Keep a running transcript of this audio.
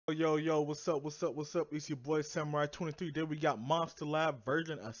Yo, what's up? It's your boy Samurai 23. Then we got Monster Lab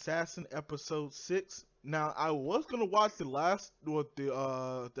Virgin Assassin episode 6. Now I was gonna watch the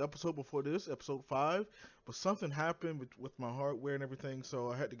episode before this, episode 5, but something happened with my hardware and everything, so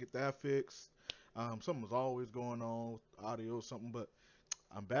I had to get that fixed. Something was always going on with audio or something, but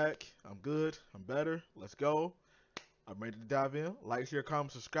I'm back, I'm good, I'm better. Let's go. I'm ready to dive in. Like, share,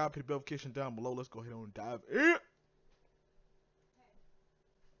 comment, subscribe, hit the notification down below. Let's go ahead and dive in.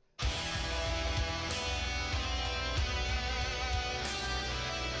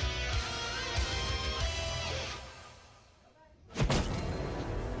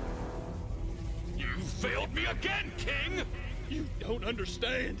 Failed me again, King! You don't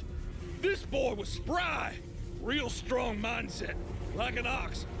understand. This boy was spry. Real strong mindset. Like an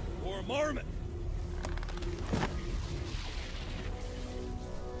ox or a marmot.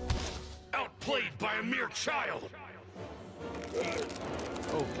 Outplayed by a mere child!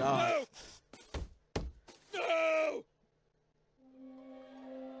 Oh, God. No!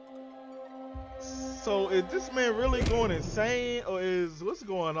 So, is this man really going insane, or what's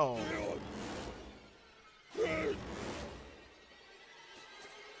going on?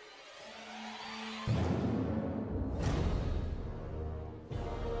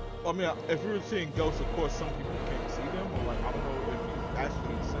 I mean, if we were seeing ghosts, of course, some people can't see them. But, like, I don't know if he's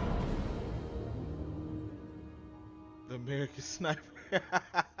actually insane. The American Sniper.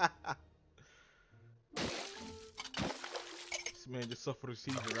 This man just suffered a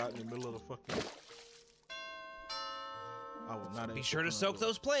seizure right in the middle of the fucking. I will not. Be sure to soak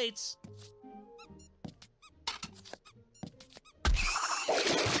those plates.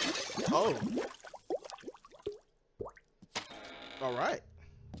 Oh. All right.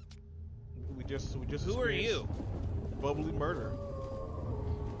 We just. Who are you? Bubbly murder.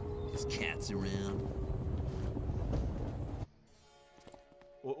 There's cats around.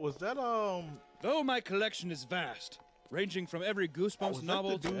 What was that? Though my collection is vast, ranging from every Goosebumps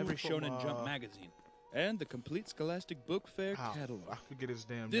novel to every Shonen Jump magazine, and the complete Scholastic Book Fair catalog. I forget his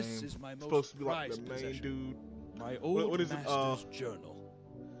damn name. This is my most supposed to be like the prized main possession. dude. My old what is it? master's journal.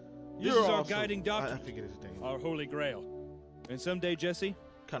 This You're is our also, guiding document, I forget his name. our holy grail. And someday, Jesse,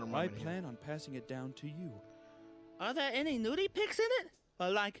 Kind of I plan on passing it down to you. Are there any nudie pics in it? Or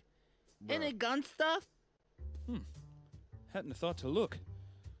like, any gun stuff? Hadn't thought to look.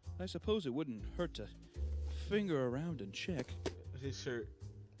 I suppose it wouldn't hurt to finger around and check. His shirt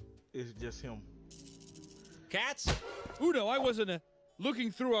is just him. Cats? Udo, I wasn't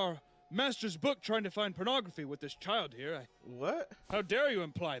looking through our master's book trying to find pornography with this child here. What? How dare you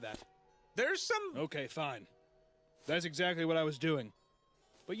imply that? There's some... Okay, fine. That's exactly what I was doing.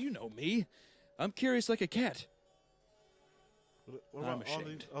 But you know me. I'm curious like a cat. What I'm about all these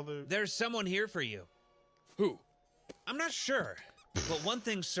ashamed. other? There's someone here for you. Who? I'm not sure, but one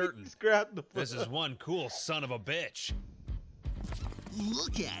thing's certain. Grab the. This is one cool son of a bitch.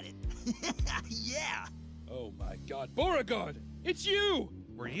 Look at it. Yeah. Oh my god. Beauregard! It's you!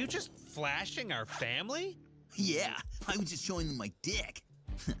 Were you just flashing our family? Yeah. I was just showing them my dick.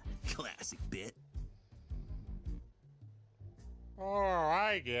 Classic bit. Oh,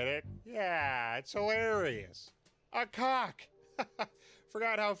 I get it. Yeah, it's hilarious. A cock.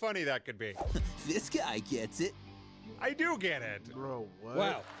 Forgot how funny that could be. This guy gets it. I do get it. Bro, what?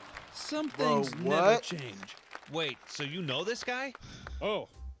 Wow. Some Bro, things never what? change. Wait, so you know this guy? Oh,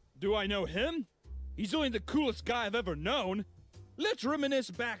 do I know him? He's only the coolest guy I've ever known. Let's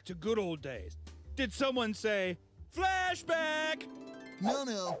reminisce back to good old days. Did someone say, flashback?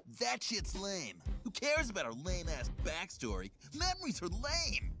 No, that shit's lame. Who cares about our lame-ass backstory? Memories are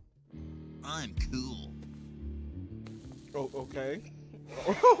lame. I'm cool. Oh, okay.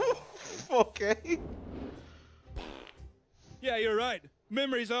 Okay. Yeah, you're right.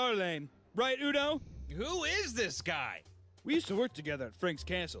 Memories are lame. Right, Udo? Who is this guy? We used to work together at Frank's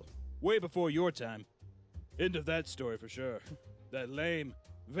Castle, way before your time. End of that story for sure. That lame,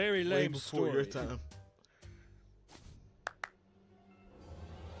 very Way lame before story. your time.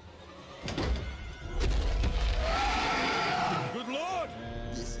 Good lord!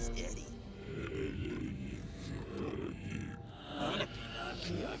 This is Eddie.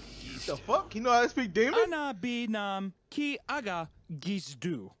 The fuck? You know how to speak demon? Ana bi nam ki aga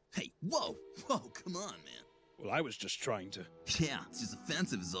gizdu. Hey, whoa, come on, man. Well, I was just trying to. Yeah, it's just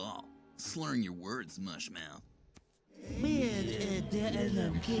offensive as all. Slurring your words, mushmouth.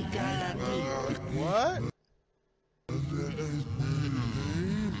 What?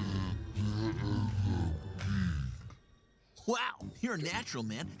 Wow, you're a natural,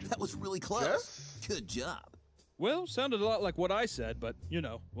 man. That was really close. Yes? Good job. Well, sounded a lot like what I said, but, you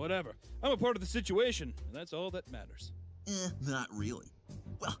know, whatever. I'm a part of the situation, and that's all that matters. Not really.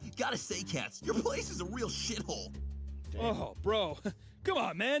 Well, gotta say, Cats, your place is a real shithole. Oh, bro. Come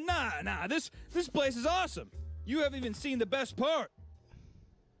on, man. Nah. This place is awesome. You haven't even seen the best part.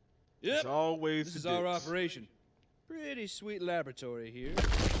 Yep. It's always This the is our dicks. operation. Pretty sweet laboratory here.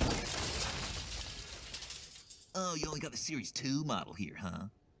 Oh, you only got the Series 2 model here, huh?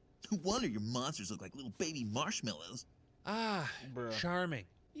 No wonder your monsters look like little baby marshmallows. Ah, Bruh. charming.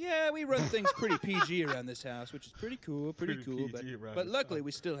 Yeah, we run things pretty PG around this house, which is pretty cool, Pretty cool. PG around But this luckily, house.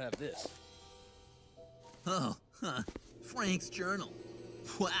 we still have this. Oh, huh. Frank's journal.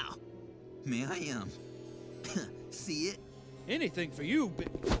 Wow. May I, see it? Anything for you,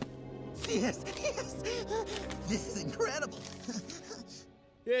 Yes. This is incredible.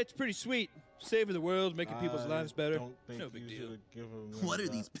 Yeah, it's pretty sweet. Saving the world, making people's lives better. Don't think No big you deal. should've given him What are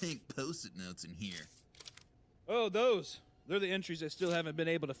that. these pink post-it notes in here? Oh, those. They're the entries I still haven't been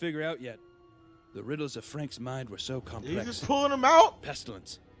able to figure out yet. The riddles of Frank's mind were so You complex. just pulling them out?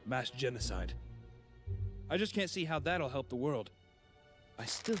 Pestilence, mass genocide. I just can't see how that'll help the world. I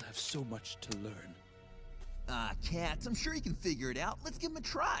still have so much to learn. Ah, Cats, I'm sure you can figure it out. Let's give him a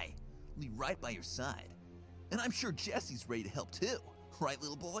try. I'll be right by your side. And I'm sure Jesse's ready to help too. Right,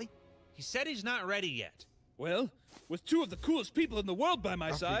 little boy? He said he's not ready yet. Well, with two of the coolest people in the world by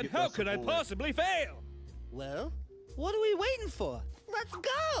my side, forget how that's could a I boy. possibly fail? Well, what are we waiting for? Let's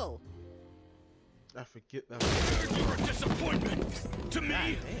go! I forget that. You're a disappointment to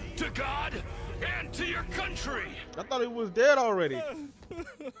me, to God, and to your country. I thought he was dead already.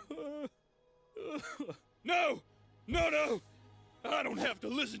 No! I don't have to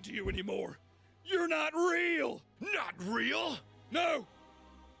listen to you anymore. You're not real! Not real? No!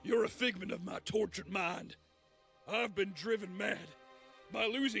 You're a figment of my tortured mind. I've been driven mad by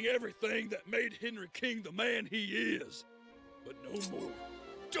losing everything that made Henry King the man he is. But no more.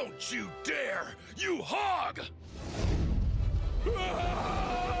 Don't you dare, you hog!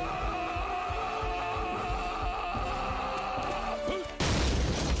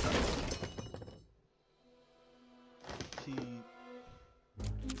 He...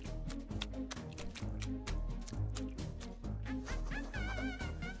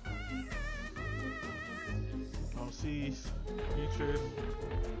 Seas, futures.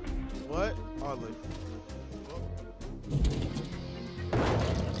 What? Oddly.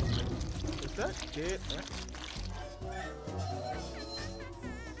 Is that dead?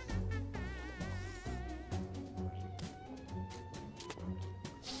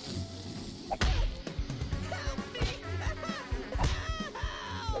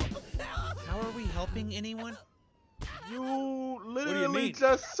 How are we helping anyone? You do literally you mean?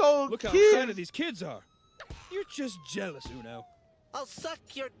 just sold Look how kids. excited these kids are. You're just jealous, Uno. I'll suck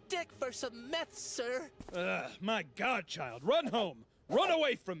your dick for some meth, sir. My God, child, run home. Run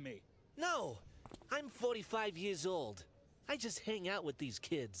away from me. No, I'm 45 years old. I just hang out with these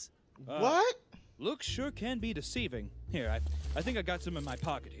kids. What? Looks sure can be deceiving. Here, I think I got some in my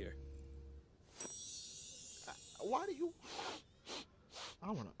pocket here. Why do you? I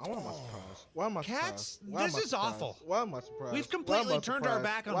want my surprise. Why am I Cats, surprised? Why am this I is surprised? awful. Why am I surprised? We've Why am completely I turned our surprised?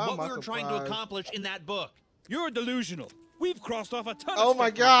 back on Why what am I we were trying to surprised? accomplish in that book. You're delusional. We've crossed off a ton of Oh stuff my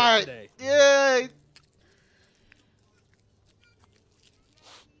like that God! today. Yay!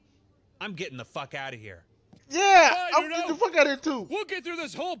 I'm getting the fuck out of here. Yeah! Fine, I'm you getting know. the fuck out of here too. We'll get through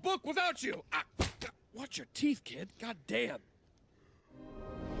this whole book without you. Watch your teeth, kid. God damn.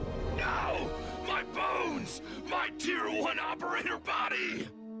 No! My bones! My Tier 1 operator body!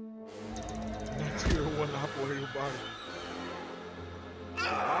 Tier 1 operator body.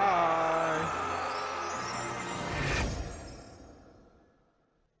 Bye.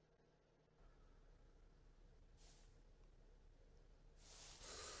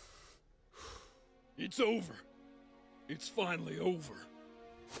 It's over. It's finally over.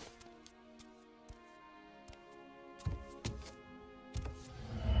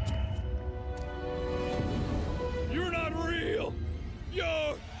 You're not real!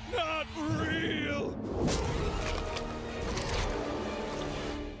 You're not real!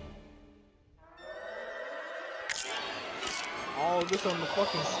 All this on the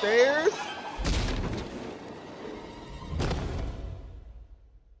fucking stairs?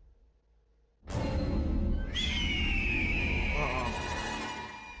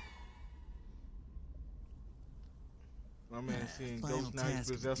 My man seeing Final ghost knives task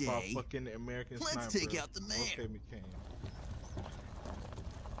of possessed by a day. fucking American Let's sniper. take out the mayor. Okay, McCain.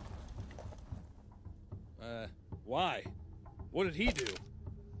 Why? What did he do?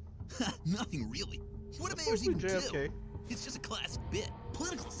 Nothing really. What do mayors even JFK. do? It's just a classic bit.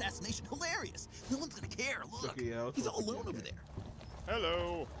 Political assassination, hilarious. No one's gonna care. Look, Okay, yeah, he's all okay, alone over okay. there.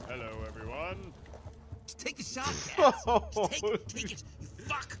 Hello, everyone. Just take the shot, Cats. Oh, Just take it, you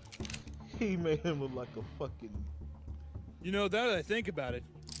fuck! He made him look like a fucking. You know, now that I think about it,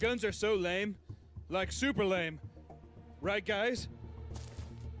 guns are so lame. Like super lame. Right, guys?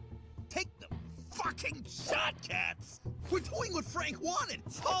 Take the fucking shot, cats! We're doing what Frank wanted,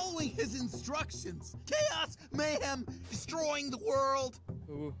 following his instructions. Chaos, mayhem, destroying the world.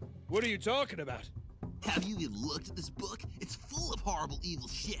 What are you talking about? Have you even looked at this book? It's full of horrible, evil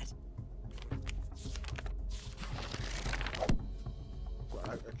shit.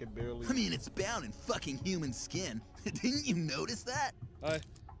 I can barely. I mean, it's bound in fucking human skin. Didn't you notice that? I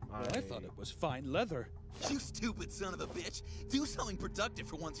thought it was fine leather. You stupid son of a bitch. Do something productive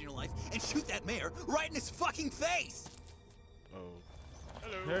for once in your life and shoot that mayor right in his fucking face. Oh.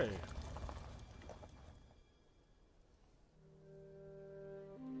 Hello. Hey.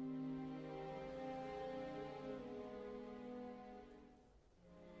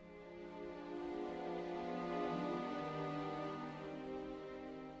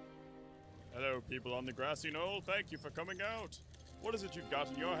 Hello, people on the grassy knoll. Thank you for coming out. What is it you've got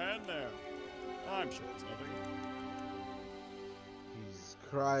in your hand there? I'm sure it's nothing. Jesus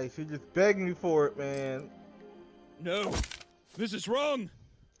Christ, he just begged me for it, man. No, this is wrong.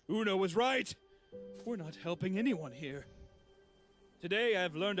 Uno was right. We're not helping anyone here. Today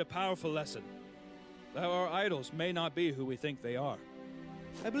I've learned a powerful lesson. That our idols may not be who we think they are.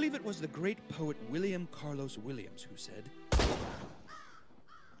 I believe it was the great poet William Carlos Williams who said,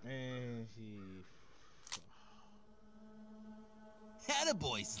 And he.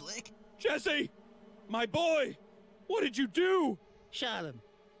 Attaboy, Slick. Jesse! My boy! What did you do? Shot him.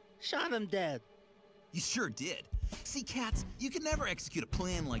 Shot him dead. You sure did. See, cats, you can never execute a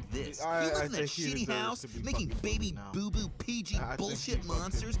plan like this. I You live in that think he shitty deserves house, to be making fucking baby bullied now. boo-boo PG I think bullshit he fucking-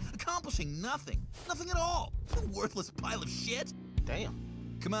 monsters, accomplishing nothing. Nothing at all. You worthless pile of shit.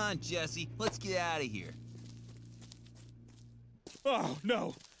 Damn. Come on, Jesse, let's get out of here. Oh,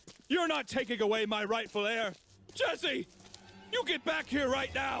 no. You're not taking away my rightful heir. Jesse! You get back here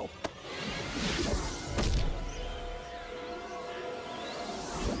right now!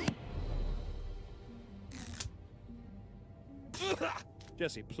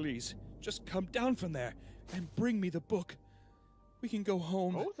 Jesse, please, just come down from there and bring me the book. We can go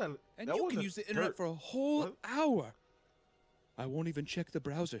home, What was that? and That you was can a use the internet dirt- for a whole What? hour. I won't even check the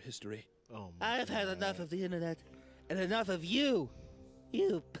browser history. Oh my I've had God. enough of the internet and enough of you.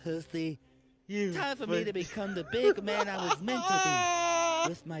 You pussy. You Time for me to fuck- become the big man I was meant to be.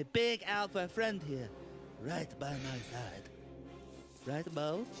 With my big alpha friend here, right by my side. Right,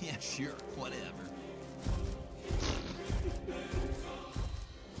 Bo? Yeah, sure, whatever.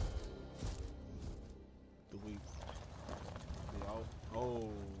 The week. Oh.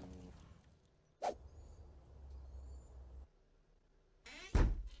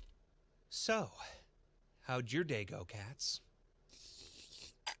 So, how'd your day go, cats?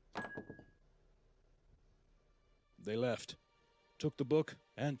 They left. Took the book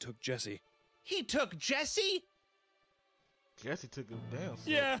and took Jesse. He took Jesse? Jesse took him down. So.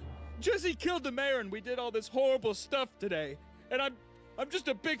 Yeah, Jesse killed the mayor and we did all this horrible stuff today. And I'm just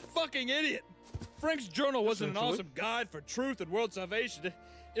a big fucking idiot. Frank's journal wasn't an Essentially. awesome guide for truth and world salvation.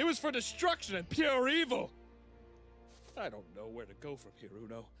 It was for destruction and pure evil. I don't know where to go from here,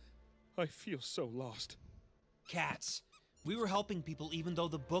 Uno. I feel so lost. Cats, we were helping people even though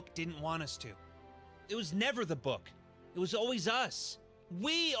the book didn't want us to. It was never the book. It was always us.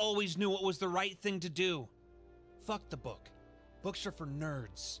 We always knew what was the right thing to do. Fuck the book. Books are for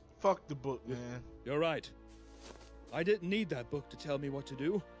nerds. Fuck the book, man. You're right. I didn't need that book to tell me what to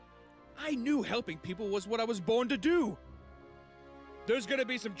do. I knew helping people was what I was born to do. There's gonna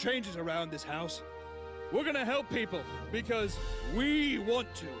be some changes around this house. We're gonna help people because we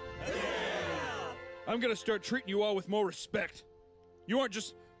want to. I'm gonna start treating you all with more respect. You aren't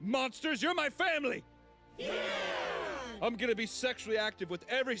just monsters, you're my family. I'm gonna be sexually active with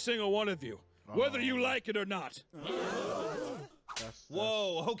every single one of you, whether you like it or not. That's,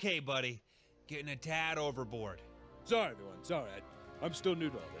 Whoa, okay, buddy. Getting a tad overboard. Sorry, everyone, sorry. I'm still new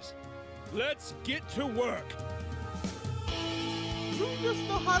to all this. Let's get to work. You just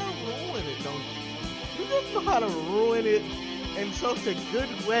know how to ruin it, don't you? You just know how to ruin it in such a good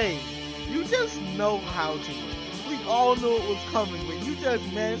way. You just know how to. We all knew it was coming, but you just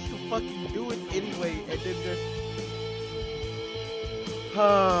managed to fucking do it anyway, and then just.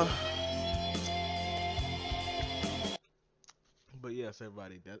 But yes,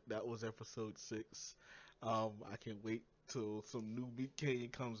 everybody, that was episode 6. I can't wait till some new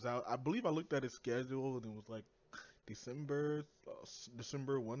BK comes out. I believe I looked at its schedule and it was like December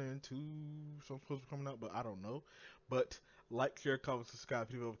 1 and 2 supposed to be coming out, but I don't know. But like, share, comment, subscribe,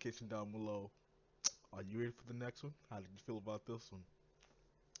 hit the notification down below. Are you ready for the next one? How did you feel about this one?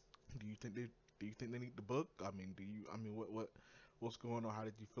 do you think they need the book? I mean, what's going on? How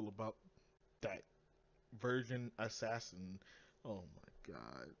did you feel about that virgin assassin? Oh my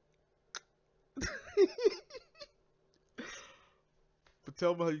god. But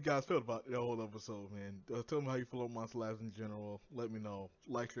tell me how you guys feel about the whole episode, man. Tell me how you feel about Monster Labs in general. Let me know.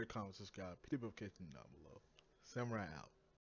 Like, share, comment, subscribe. Hit the notification down below. Samurai out.